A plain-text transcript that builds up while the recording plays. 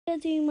I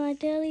do my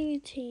daily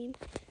routine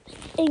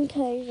in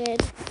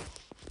COVID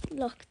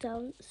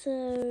lockdown.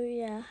 So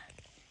yeah,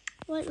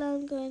 right now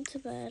I'm going to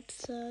bed.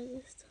 So I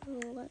just turn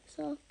all the lights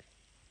off.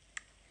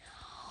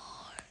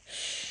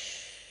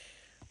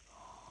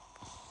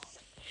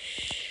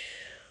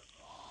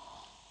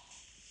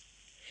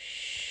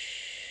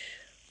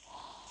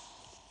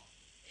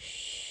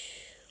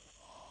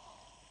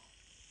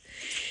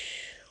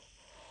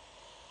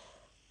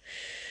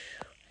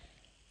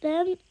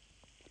 Then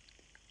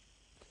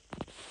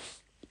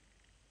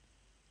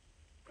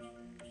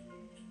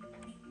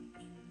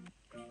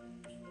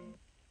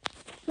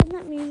when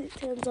that music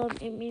turns on,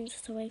 it means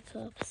to wake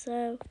up.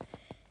 So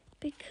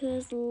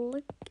because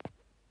look,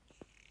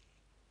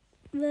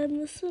 then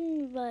the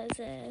sun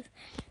rises.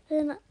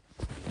 Then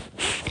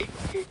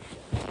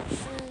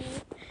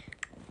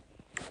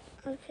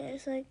okay,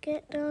 so I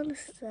get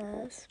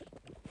downstairs.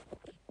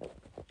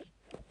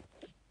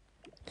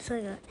 So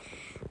I go,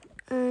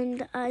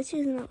 and I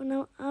choose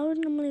now. I would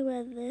normally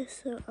wear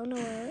this, so I'm gonna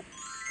wear it.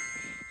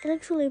 It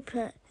looks really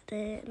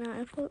pretty. Now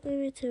I thought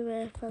maybe to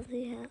wear a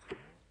fancy hat,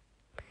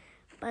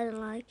 but I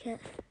didn't like it.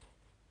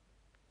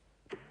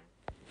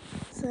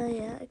 So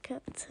yeah, I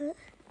kept it.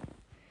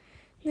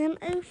 Then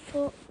I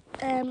thought,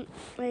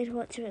 I'd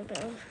watch a bit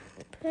of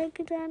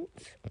Pega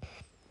Dance.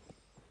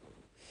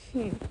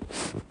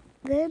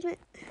 Then,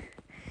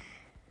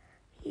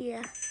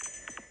 yeah.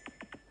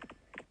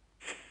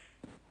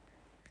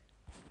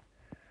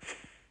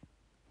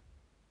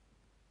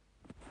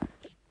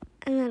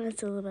 And then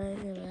it's all about it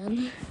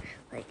again.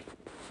 Like,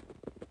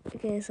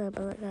 okay, sorry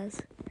about that,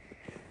 guys.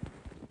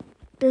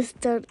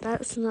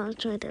 That's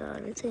not my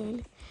daily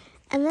routine.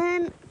 And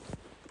then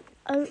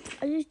I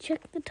just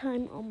check the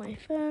time on my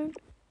phone.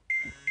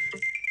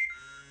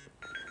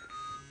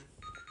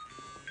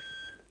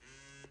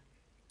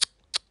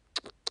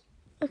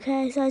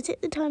 Okay, so I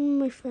check the time on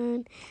my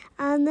phone,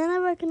 and then I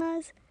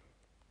recognize.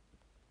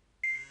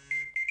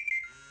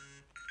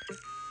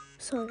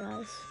 Sorry,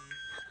 guys.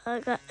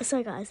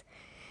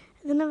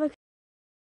 And then I